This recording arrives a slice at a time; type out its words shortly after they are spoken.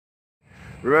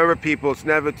Remember, people, it's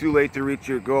never too late to reach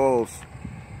your goals.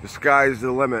 The sky's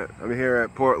the limit. I'm here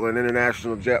at Portland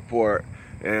International Jetport,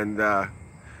 and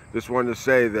just wanted to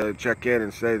say that, check in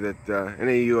and say that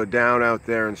any of you are down out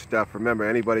there and stuff, remember,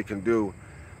 anybody can do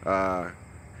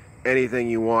anything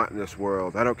you want in this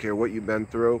world. I don't care what you've been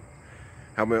through,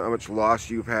 how much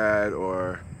loss you've had,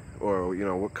 or you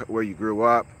know, where you grew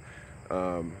up.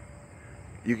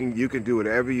 You can do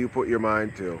whatever you put your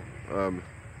mind to.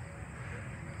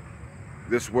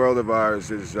 This world of ours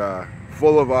is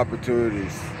full of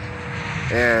opportunities,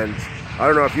 and I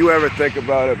don't know if you ever think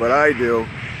about it, but I do.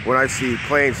 When I see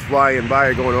planes flying by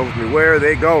or going over me, where are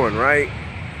they going, right?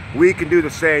 We can do the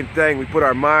same thing. We put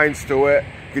our minds to it.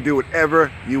 You can do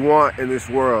whatever you want in this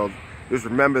world. Just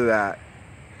remember that.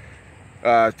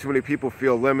 Too many people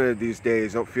feel limited these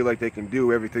days, don't feel like they can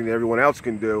do everything that everyone else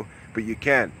can do, but you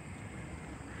can.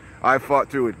 I fought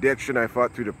through addiction, I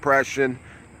fought through depression,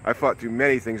 I fought through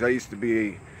many things. I used to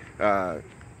be a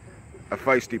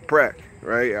feisty prick,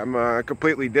 right? I'm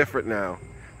completely different now.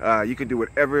 You can do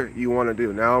whatever you want to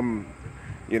do. Now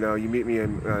you know, you meet me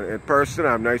in person,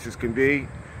 I'm nice as can be,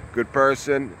 good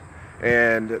person,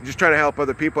 and just trying to help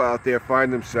other people out there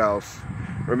find themselves.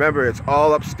 Remember, it's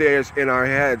all upstairs in our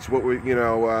heads. What we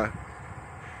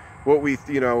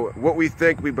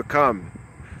think we become.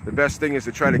 The best thing is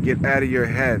to try to get out of your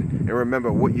head and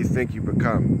remember what you think you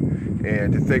become,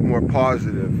 and to think more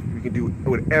positive. We can do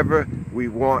whatever we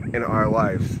want in our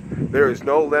lives. There is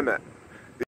no limit.